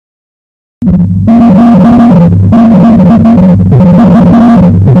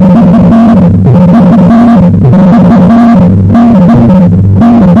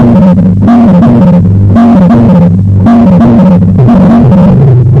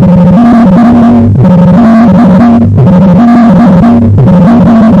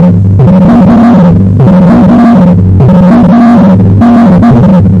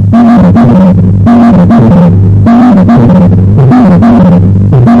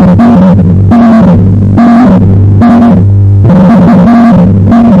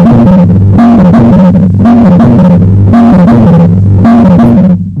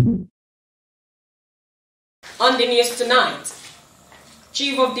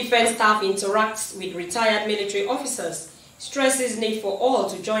Defense Staff interacts with retired military officers, stresses need for all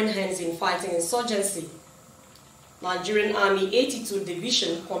to join hands in fighting insurgency. Nigerian Army 82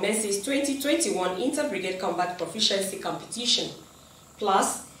 Division commences 2021 Inter-Brigade Combat Proficiency Competition.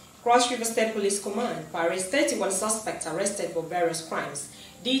 Plus, Cross River State Police Command parades 31 suspects arrested for various crimes.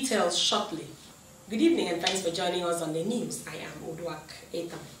 Details shortly. Good evening and thanks for joining us on the news. I am Uduak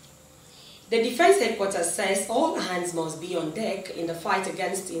Etam. The Defense Headquarters says all hands must be on deck in the fight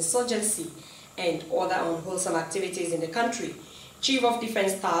against insurgency and other unwholesome activities in the country. Chief of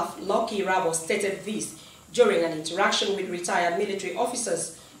Defense Staff Lucky Rabo stated this during an interaction with retired military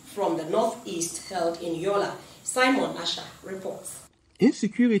officers from the Northeast held in Yola. Simon Asha reports.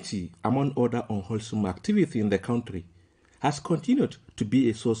 Insecurity, among other unwholesome activity in the country, has continued to be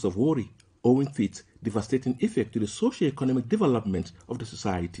a source of worry owing to its devastating effect to the socio-economic development of the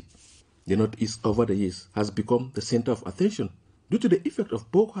society. The Northeast over the years has become the center of attention due to the effect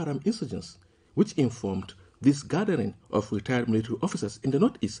of Boko Haram insurgents, which informed this gathering of retired military officers in the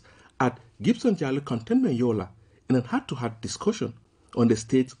Northeast at Gibson Jali Cantonment Yola in a heart-to-heart discussion on the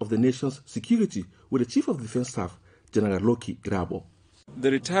state of the nation's security with the Chief of Defense Staff, General Lucky Rabo.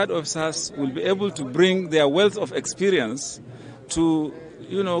 The retired officers will be able to bring their wealth of experience to,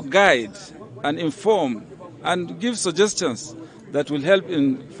 guide and inform and give suggestions that will help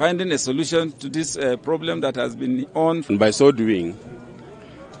in finding a solution to this problem that has been on. And by so doing,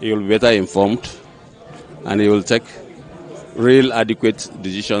 he will be better informed and he will take real adequate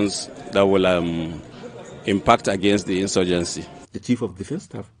decisions that will impact against the insurgency. The Chief of Defense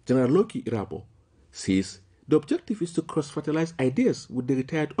Staff, General Lucky Rabo, says the objective is to cross-fertilize ideas with the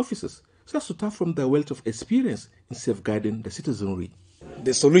retired officers so as to tap from their wealth of experience in safeguarding the citizenry.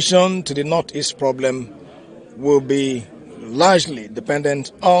 The solution to the Northeast problem will be largely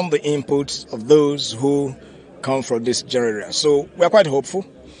dependent on the inputs of those who come from this area. So we are quite hopeful.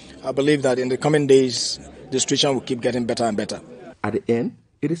 I believe that in the coming days, the situation will keep getting better and better. At the end,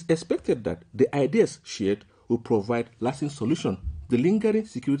 it is expected that the ideas shared will provide lasting solution to the lingering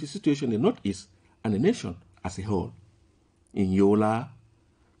security situation in the Northeast and the nation as a whole. In Yola,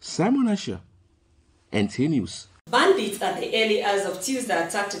 Simon Asha, Nta News. Bandits at the early hours of Tuesday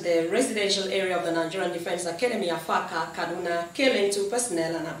attacked the residential area of the Nigerian Defense Academy, Afaka, Kaduna, killing 2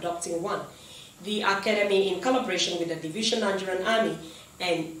 personnel and abducting 1. The academy, in collaboration with the Division Nigerian Army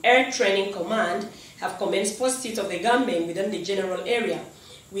and Air Training Command, have commenced pursuit of the gunmen within the general area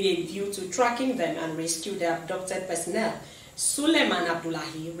with a view to tracking them and rescue the abducted personnel. Suleiman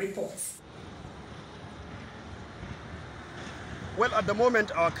Abdullahi reports. Well, at the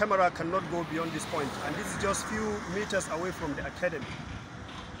moment, our camera cannot go beyond this point, and this is just few meters away from the academy.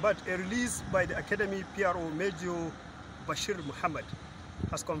 But a release by the academy PRO Major Bashir Muhammad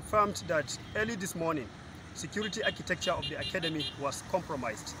has confirmed that early this morning, security architecture of the academy was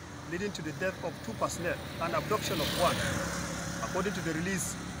compromised, leading to the death of 2 personnel and abduction of 1. According to the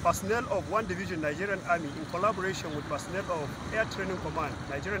release, personnel of 1 Division Nigerian Army in collaboration with personnel of Air Training Command,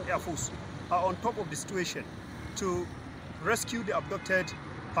 Nigerian Air Force, are on top of the situation to rescue the abducted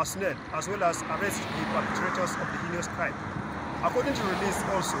personnel as well as arrest the perpetrators of the heinous crime. According to the release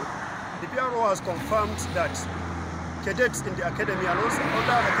also, the PRO has confirmed that cadets in the academy and also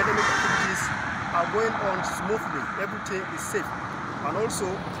other academic activities are going on smoothly. Everything is safe. And also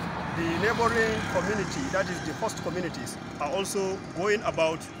the neighboring community, that is the host communities, are also going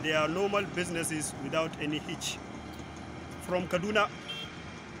about their normal businesses without any hitch. From Kaduna,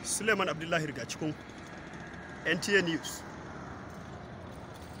 Suleiman Abdullahi Rigachikun, Nta News.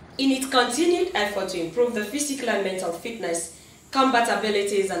 In its continued effort to improve the physical and mental fitness, combat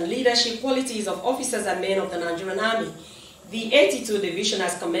abilities and leadership qualities of officers and men of the Nigerian Army, the 82 Division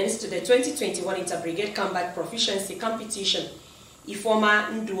has commenced the 2021 Inter-Brigade Combat Proficiency Competition. Ifoma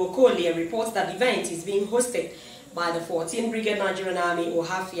Nduokolie reports that the event is being hosted by the 14th Brigade Nigerian Army,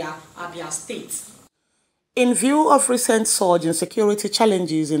 Ohafia, Abia State. In view of recent surge in security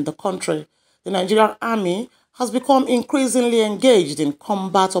challenges in the country, the Nigerian Army has become increasingly engaged in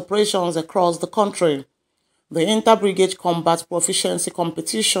combat operations across the country. The Inter-Brigade Combat Proficiency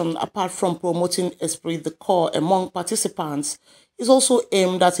Competition, apart from promoting esprit de corps among participants, is also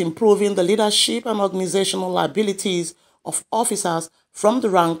aimed at improving the leadership and organizational abilities of officers from the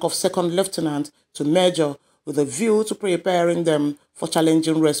rank of second lieutenant to major, with a view to preparing them for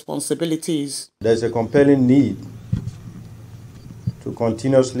challenging responsibilities. There is a compelling need to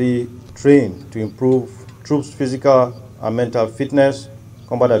continuously train to improve troops' physical and mental fitness,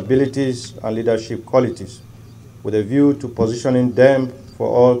 combat abilities, and leadership qualities, with a view to positioning them for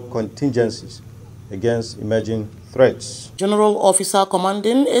all contingencies against emerging threats. General Officer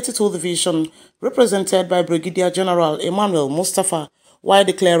Commanding 82 Division, represented by Brigadier General Emmanuel Mustafa, while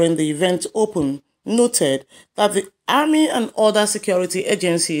declaring the event open, noted that the army and other security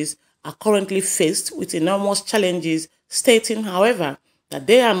agencies are currently faced with enormous challenges, stating, however, that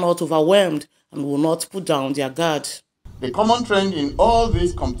they are not overwhelmed and will not put down their guard. The common trend in all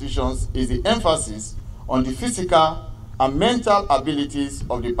these competitions is the emphasis on the physical and mental abilities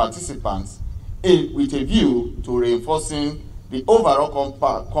of the participants with a view to reinforcing the overall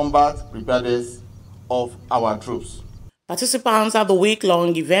combat preparedness of our troops. Participants at the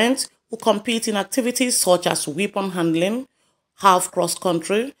week-long event will compete in activities such as weapon handling, half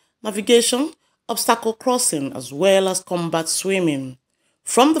cross-country, navigation, obstacle crossing, as well as combat swimming.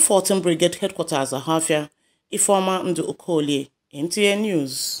 From the 14th Brigade Headquarters at Hafia, Ifeoma Ndu, NTA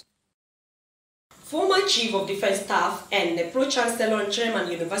News. Former Chief of Defense Staff and the Pro-Chancellor and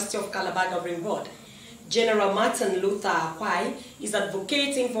Chairman University of Calabar Governing Board, General Martin Luther Akwai, is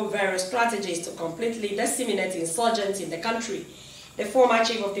advocating for various strategies to completely disseminate insurgents in the country. The former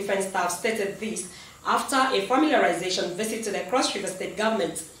Chief of Defense Staff stated this after a familiarization visit to the Cross River State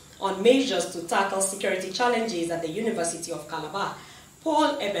government on measures to tackle security challenges at the University of Calabar.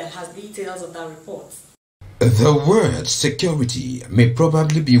 Paul Ebel has details of that report. The word security may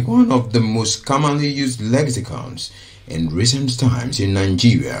probably be one of the most commonly used lexicons in recent times in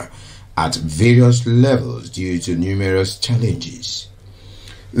Nigeria at various levels due to numerous challenges.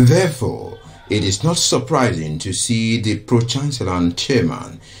 Therefore, it is not surprising to see the Pro-Chancellor and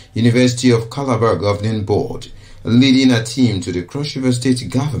Chairman, University of Calabar Governing Board, leading a team to the Cross River State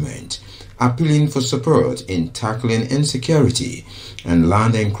government, appealing for support in tackling insecurity and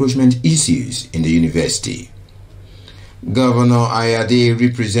land encroachment issues in the university. Governor Ayade,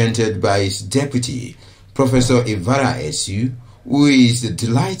 represented by his deputy, Professor Ivara Esu, who is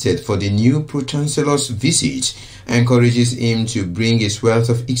delighted for the new Pro-Chancellor's visit, encourages him to bring his wealth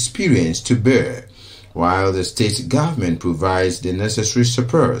of experience to bear, while the state government provides the necessary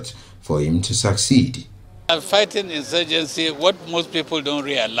support for him to succeed. Fighting insurgency, what most people don't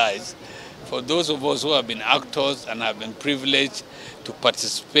realize, for those of us who have been actors and have been privileged to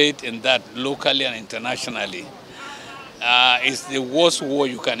participate in that locally and internationally, is the worst war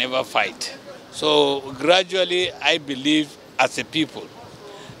you can ever fight. So gradually, I believe as a people,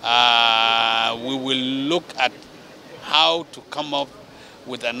 we will look at how to come up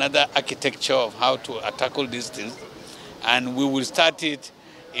with another architecture of how to tackle these things, and we will start it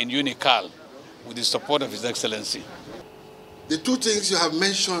in Unical with the support of His Excellency. The two things you have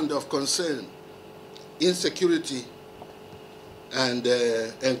mentioned of concern, insecurity and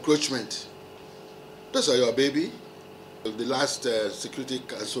encroachment, those are your baby. The last Security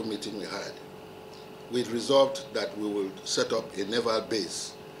Council meeting we had, we resolved that we will set up a naval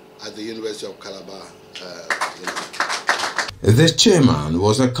base at the University of Calabar. The chairman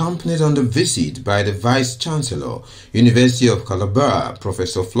was accompanied on the visit by the Vice-Chancellor, University of Calabar,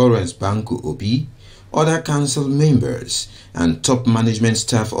 Professor Florence Banku Obi, other council members, and top management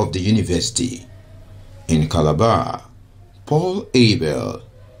staff of the university. In Calabar, Paul Abel,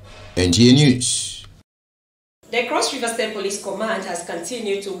 NTA News. The Cross River State Police Command has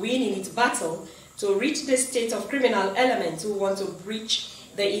continued to win in its battle to rid the state of criminal elements who want to breach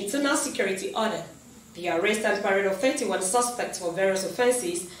the internal security order. The arrest and parade of 31 suspects for various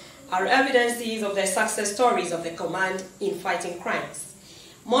offenses are evidences of the success stories of the command in fighting crimes.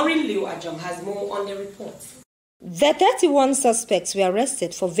 Maureen Liu Ajom has more on the report. The 31 suspects were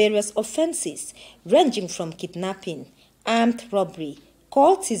arrested for various offenses ranging from kidnapping, armed robbery,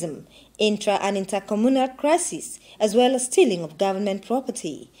 cultism, intra- and intercommunal crisis, as well as stealing of government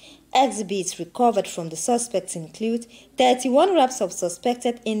property. Exhibits recovered from the suspects include 31 wraps of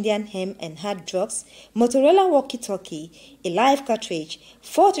suspected Indian hemp and hard drugs, Motorola walkie-talkie, a live cartridge,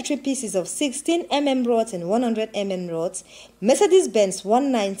 43 pieces of 16mm rods and 100mm rods, Mercedes-Benz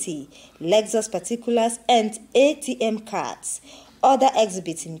 190, Lexus particulars, and ATM cards. Other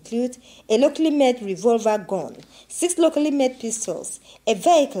exhibits include a locally made revolver gun, 6 locally made pistols, a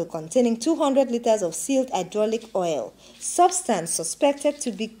vehicle containing 200 liters of sealed hydraulic oil, substance suspected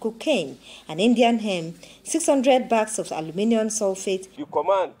to be cocaine, an Indian hemp, 600 bags of aluminium sulfate. The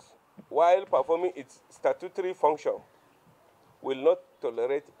command, while performing its statutory function, will not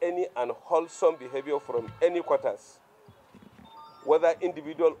tolerate any unwholesome behavior from any quarters, whether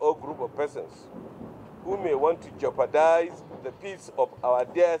individual or group of persons, who may want to jeopardize the peace of our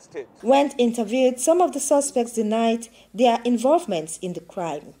dear state. When interviewed, some of the suspects denied their involvement in the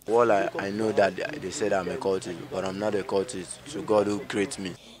crime. Well, I know that they said I'm a cultist, but I'm not a cultist, so God will create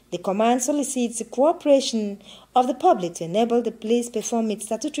me. The command solicits the cooperation of the public to enable the police perform its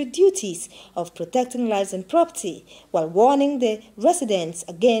statutory duties of protecting lives and property, while warning the residents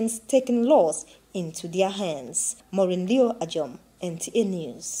against taking laws into their hands. Maureen Leo Ajom, NTA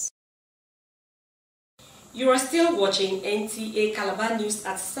News. You are still watching Nta Calabar News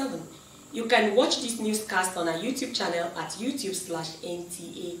at 7. You can watch this newscast on our YouTube channel at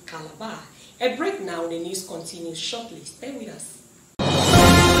youtube.com/NTA Calabar. A break now, the news continues shortly. Stay with us.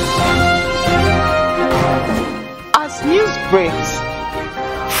 As news breaks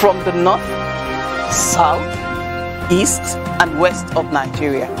from the north, south, east, and west of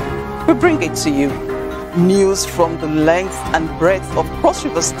Nigeria, we bring it to you. News from the length and breadth of Cross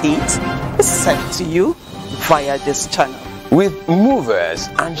River State is sent to you via this channel. With movers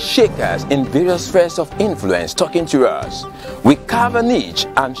and shakers in various spheres of influence talking to us, we carve a niche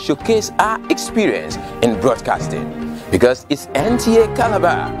and showcase our experience in broadcasting, because it's NTA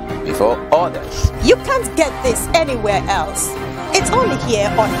Calabar before others. You can't get this anywhere else. It's only here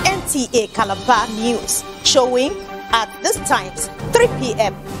on NTA Calabar News, showing at these times 3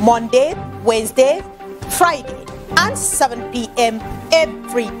 p.m. Monday, Wednesday, Friday, and 7 p.m.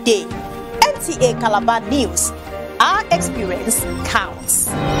 every day. NTA Calabar News. Our experience counts.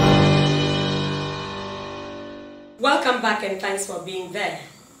 Welcome back and thanks for being there.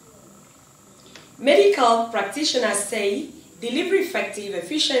 Medical practitioners say delivery effective,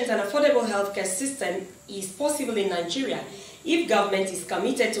 efficient and affordable healthcare system is possible in Nigeria if government is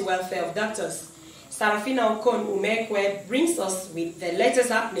committed to welfare of doctors. Sarafina Okon-Umekwe brings us with the latest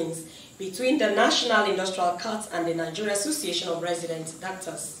happenings between the National Industrial Court and the Nigeria Association of Resident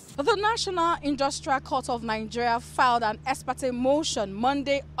Doctors. The National Industrial Court of Nigeria filed an ex parte motion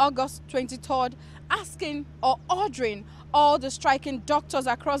Monday, August 23rd, asking or ordering all the striking doctors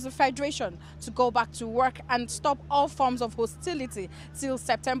across the Federation to go back to work and stop all forms of hostility till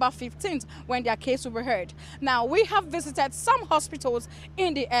September 15th, when their case will be heard. Now, we have visited some hospitals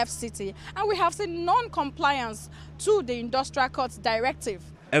in the FCT and we have seen non-compliance to the Industrial Court's directive.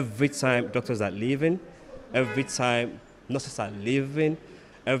 Every time doctors are leaving, every time nurses are leaving,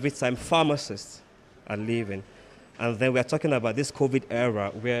 every time pharmacists are leaving. And then we are talking about this COVID era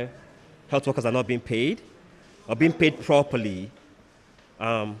where health workers are not being paid or being paid properly.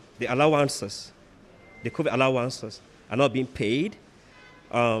 The allowances, the COVID allowances are not being paid.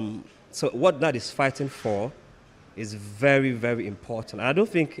 So what that is fighting for is very, very important. I don't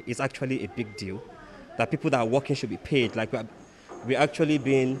think it's actually a big deal that people that are working should be paid. Like we're actually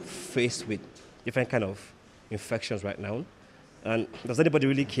being faced with different kind of infections right now. And does anybody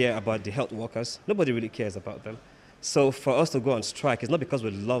really care about the health workers? Nobody really cares about them. So for us to go on strike, it's not because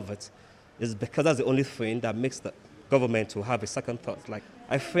we love it. It's because that's the only thing that makes the government to have a second thought. Like,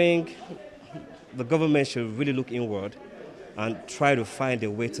 I think the government should really look inward and try to find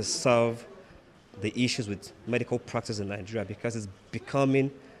a way to solve the issues with medical practice in Nigeria, because it's becoming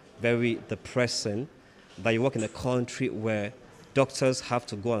very depressing that you work in a country where doctors have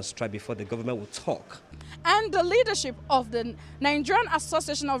to go on strike before the government will talk. And the leadership of the Nigerian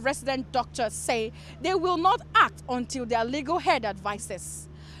Association of Resident Doctors say they will not act until their legal head advises.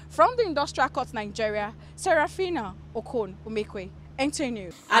 From the Industrial Court Nigeria, Serafina Okon-Umekwe, NTA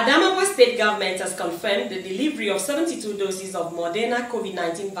News. Adamawa State Government has confirmed the delivery of 72 doses of Moderna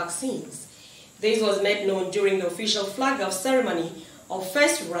COVID-19 vaccines. This was made known during the official flag-off ceremony of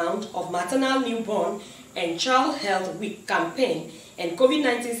first round of maternal, newborn and child health week campaign and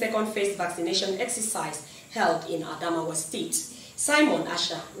COVID-19 second phase vaccination exercise held in Adamawa State. Simon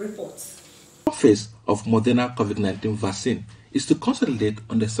Asha reports. The phase of Moderna COVID-19 vaccine is to consolidate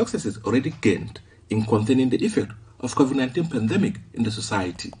on the successes already gained in containing the effect of COVID-19 pandemic in the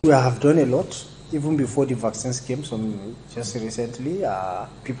society. We have done a lot even before the vaccines came. So just recently,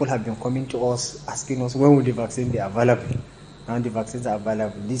 people have been coming to us asking us when will the vaccine be available. And the vaccines are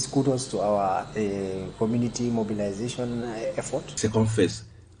available. This kudos to our community mobilization effort. Second phase,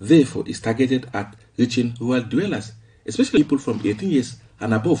 therefore, is targeted at reaching rural dwellers, especially people from 18 years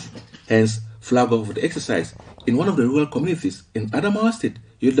and above. Hence, flag off the exercise in one of the rural communities in Adamawa State,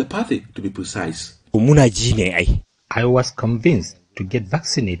 the party to be precise. I was convinced to get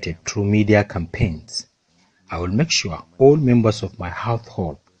vaccinated through media campaigns. I will make sure all members of my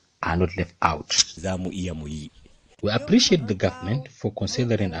household are not left out. We appreciate the government for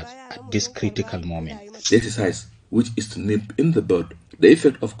considering us at this critical moment. The exercise, which is to nip in the bud the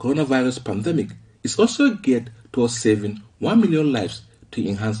effect of coronavirus pandemic, is also geared towards saving 1 million lives to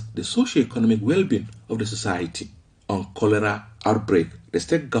enhance the socio-economic well-being of the society. On cholera outbreak, the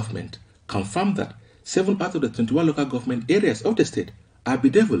state government confirmed that 7 out of the 21 local government areas of the state are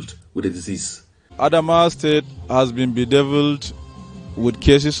bedeviled with the disease. Adamawa State has been bedeviled with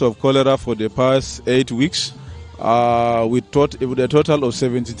cases of cholera for the past 8 weeks. With a total of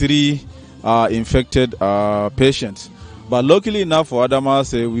 73 infected patients. But luckily enough for Adamawa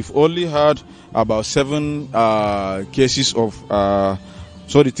State, we've only had about 3 cases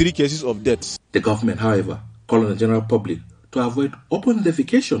of deaths. The government, however, called on the general public to avoid open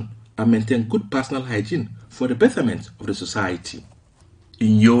defecation and maintain good personal hygiene for the betterment of the society.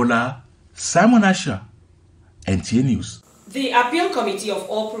 In Yola, Simon Asher, NTA News. The Appeal Committee of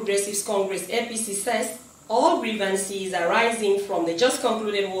All Progressives Congress APC says all grievances arising from the just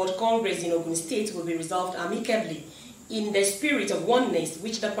concluded World Congress in Ogun State will be resolved amicably in the spirit of oneness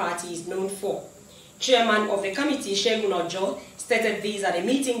which the party is known for. Chairman of the committee, Shegun Ojo, stated this at a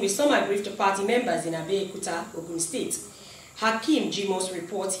meeting with some aggrieved party members in Abeokuta, Ogun State. Hakim Jimo's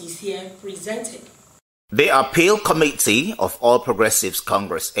report is here presented. The Appeal Committee of All Progressives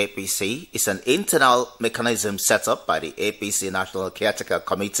Congress APC is an internal mechanism set up by the APC National Caretaker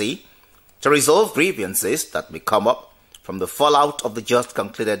Committee to resolve grievances that may come up from the fallout of the just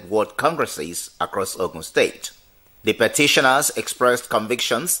concluded World Congresses across Ogun State. The petitioners expressed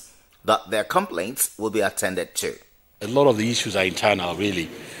convictions that their complaints will be attended to. A lot of the issues are internal, really.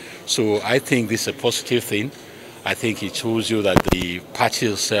 So I think this is a positive thing. I think it shows you that the party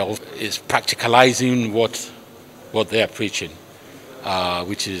itself is practicalizing what they are preaching,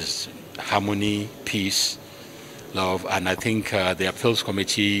 which is harmony, peace, love. And I think the appeals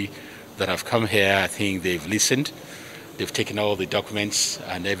committee that have come here, I think they've listened. They've taken all the documents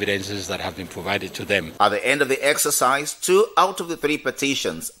and evidences that have been provided to them. At the end of the exercise, 2 out of the 3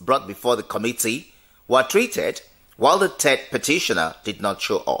 petitions brought before the committee were treated, while the 3rd petitioner did not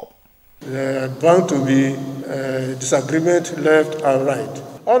show up. There are bound to be disagreement left and right.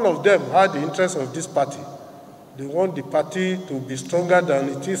 All of them had the interest of this party. They want the party to be stronger than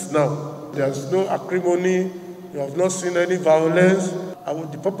it is now. There's no acrimony. You have not seen any violence.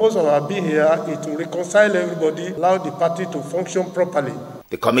 The purpose of our being here is to reconcile everybody, allow the party to function properly.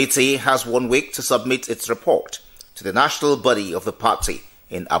 The committee has 1 week to submit its report to the national body of the party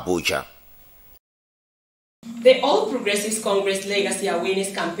in Abuja. The All Progressives Congress Legacy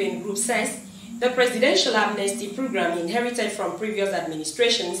Awareness Campaign Group says the presidential amnesty program inherited from previous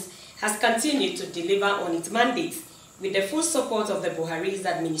administrations has continued to deliver on its mandates with the full support of the Buhari's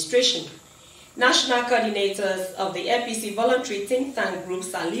administration. National coordinators of the APC voluntary think tank group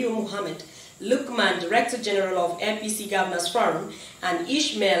Saliu Muhammad, Lukman, Director General of APC Governors Forum, and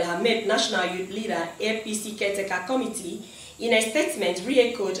Ishmael Hamed, National Youth Leader, APC Caretaker Committee, in a statement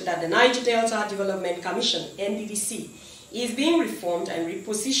re-echoed that the Niger Delta Development Commission, NDDC, is being reformed and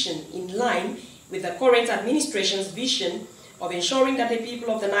repositioned in line with the current administration's vision of ensuring that the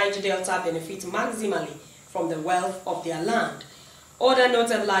people of the Niger Delta benefit maximally from the wealth of their land. Other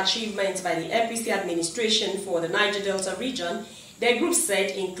notable achievements by the APC administration for the Niger Delta region, the group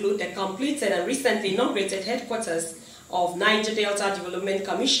said, include the completed and recently inaugurated headquarters of Niger Delta Development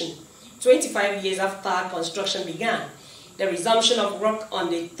Commission, 25 years after construction began, the resumption of work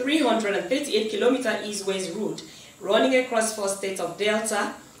on the 338-kilometer east-west route running across 4 states of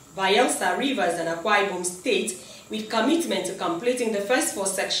Delta, Bayelsa, Rivers, and Akwa Ibom State, with commitment to completing the first 4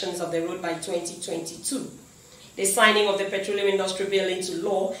 sections of the road by 2022. The signing of the Petroleum Industry Bill into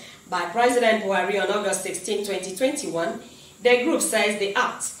law by President Buhari on August 16, 2021, the group says the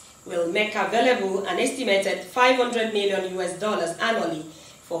act will make available an estimated $500 million annually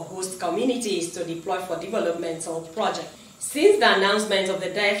for host communities to deploy for developmental projects. Since the announcement of the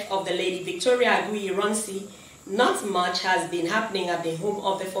death of the Lady Victoria Aguiyi-Ironsi, not much has been happening at the home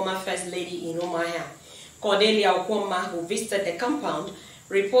of the former First Lady in Umuahia. Cordelia Okwoma, who visited the compound,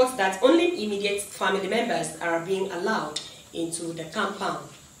 reports that only immediate family members are being allowed into the compound.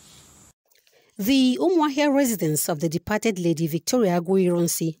 The Umuahia residence of the departed Lady Victoria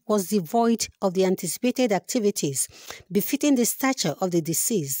Aguiyi-Ironsi was devoid of the anticipated activities befitting the stature of the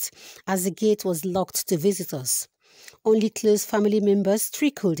deceased, as the gate was locked to visitors. Only close family members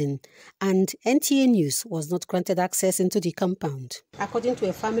trickled in, and NTA News was not granted access into the compound. According to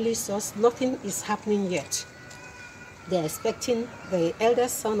a family source, nothing is happening yet. They are expecting the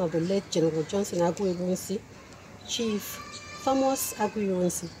eldest son of the late General Johnson Aguiyi-Ironsi, Chief Thomas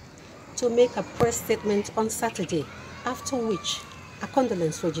Aguiyi-Ironsi, to make a press statement on Saturday, after which a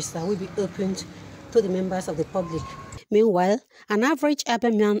condolence register will be opened to the members of the public. Meanwhile, an average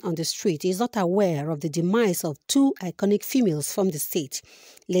urban man on the street is not aware of the demise of 2 iconic females from the state,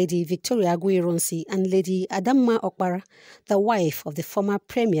 Lady Victoria Aguiyi-Ironsi and Lady Adamma Okpara, the wife of the former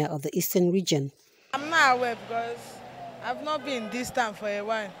premier of the Eastern region. I'm not aware because I've not been this time for a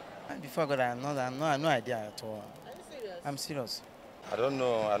while. Before God, I have no idea at all. Are you serious? I'm serious. I don't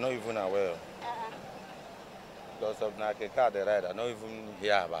know. I'm not even aware. Because of the car they ride, I don't even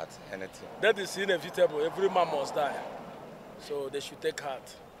hear about anything. That is inevitable. Every man must die. So they should take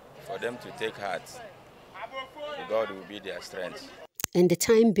heart. For them to take heart. God will be their strength. In the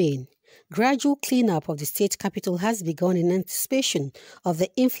time being, gradual cleanup of the state capital has begun in anticipation of the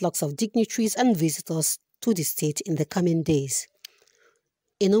influx of dignitaries and visitors to the state in the coming days.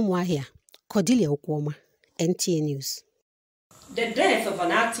 In Umuahia, Cordelia Okwoma, NTA News. The death of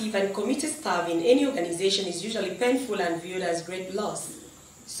an active and committed staff in any organization is usually painful and viewed as great loss.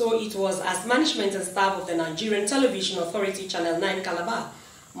 So it was as management and staff of the Nigerian Television Authority Channel 9 Calabar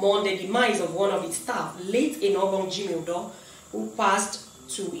mourned the demise of one of its staff, late Enobong Jimmy Udo, who passed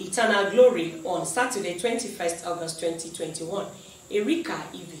to eternal glory on Saturday, 21st August 2021. Erika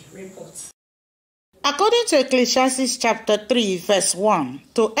Ivi reports. According to Ecclesiastes chapter 3, verse 1,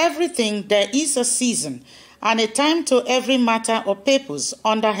 to everything there is a season, and a time to every matter or purpose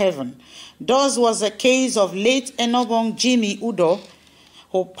under heaven. Thus was the case of late Enobong Jimmy Udo,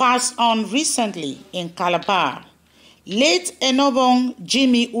 who passed on recently in Calabar. Late Enobong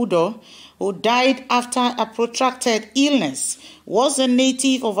Jimmy Udo, who died after a protracted illness, was a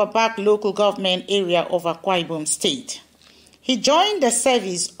native of Abak local government area of Akwa Ibom State. He joined the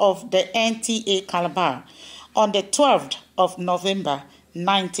service of the Nta Calabar on the 12th of November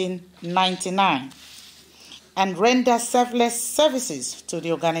 1999 and rendered selfless services to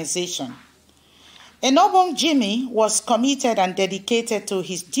the organization. Enobong Jimmy was committed and dedicated to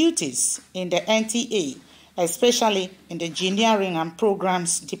his duties in the Nta, especially in the engineering and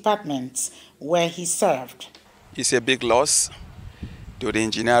programs departments where he served. It's a big loss to the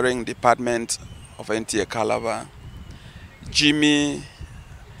engineering department of Nta Calabar. Jimmy,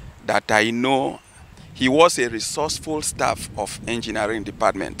 that I know, he was a resourceful staff of engineering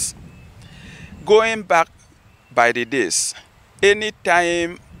department. Going back by the days,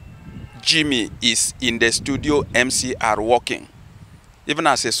 anytime Jimmy is in the studio MCR working, even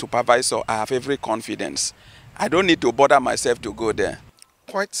as a supervisor, I have every confidence. I don't need to bother myself to go there.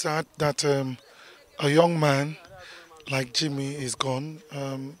 Quite sad that a young man like Jimmy is gone,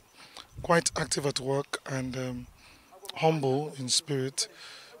 quite active at work and humble in spirit.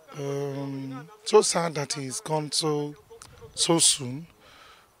 So sad that he's gone so soon.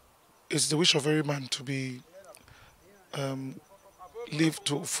 It's the wish of every man to be live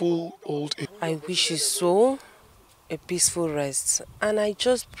to full old age. I wish his soul a peaceful rest, and I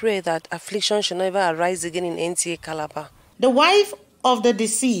just pray that affliction should never arise again in Nta Calabar. The wife of the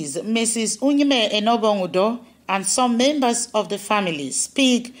deceased, Mrs. Unyime Enobong Udo, and some members of the family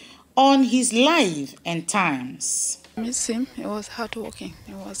speak on his life and times. I miss him. He was hardworking.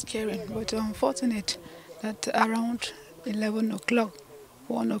 He was caring, but unfortunate that around 11 o'clock,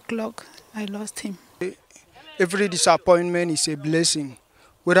 1 o'clock, I lost him. Every disappointment is a blessing.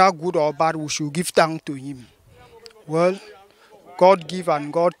 Whether good or bad, we should give thanks to him. Well, God give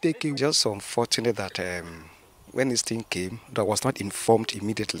and God take it. Just unfortunate that when this thing came, I was not informed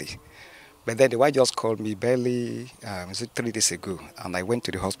immediately. But then the wife just called me barely 3 days ago, and I went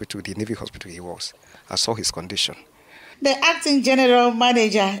to the hospital, the Navy hospital he was. I saw his condition. The acting general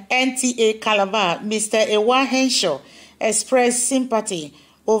manager, Nta Calabar, Mr. Ewa Henshaw, expressed sympathy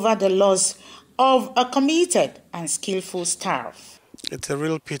over the loss of a committed and skillful staff. It's a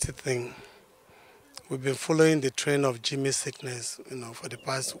real pity thing. We've been following the trend of Jimmy's sickness, for the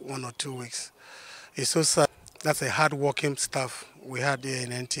past 1 or 2 weeks. It's so sad. That's a hard-working staff we had here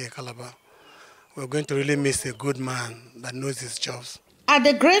in Nta Calabar. We're going to really miss a good man that knows his jobs. At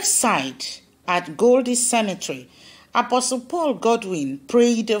the gravesite at Goldie Cemetery, Apostle Paul Godwin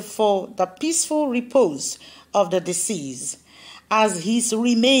prayed for the peaceful repose of the deceased, as his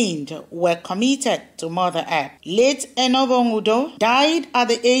remains were committed to Mother Earth. Late Enobong Udo died at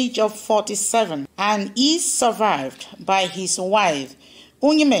the age of 47 and is survived by his wife,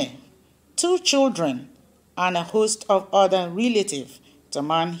 Unyime, 2 children, and a host of other relatives to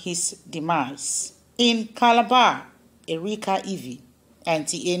mourn his demise. In Calabar, Erika Ivi,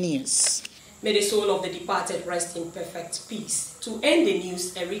 NTA News. May the soul of the departed rest in perfect peace. To end the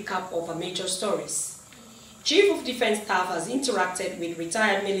news, a recap of our major stories. Chief of Defense Staff has interacted with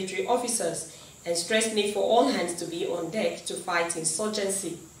retired military officers and stressed need for all hands to be on deck to fight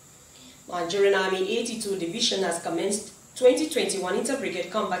insurgency. Nigerian Army 82 Division has commenced 2021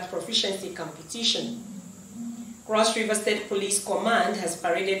 Inter-Brigade Combat Proficiency Competition. Cross River State Police Command has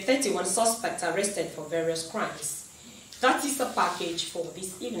paraded 31 suspects arrested for various crimes. That is the package for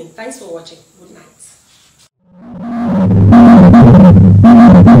this evening. Thanks for watching. Good night.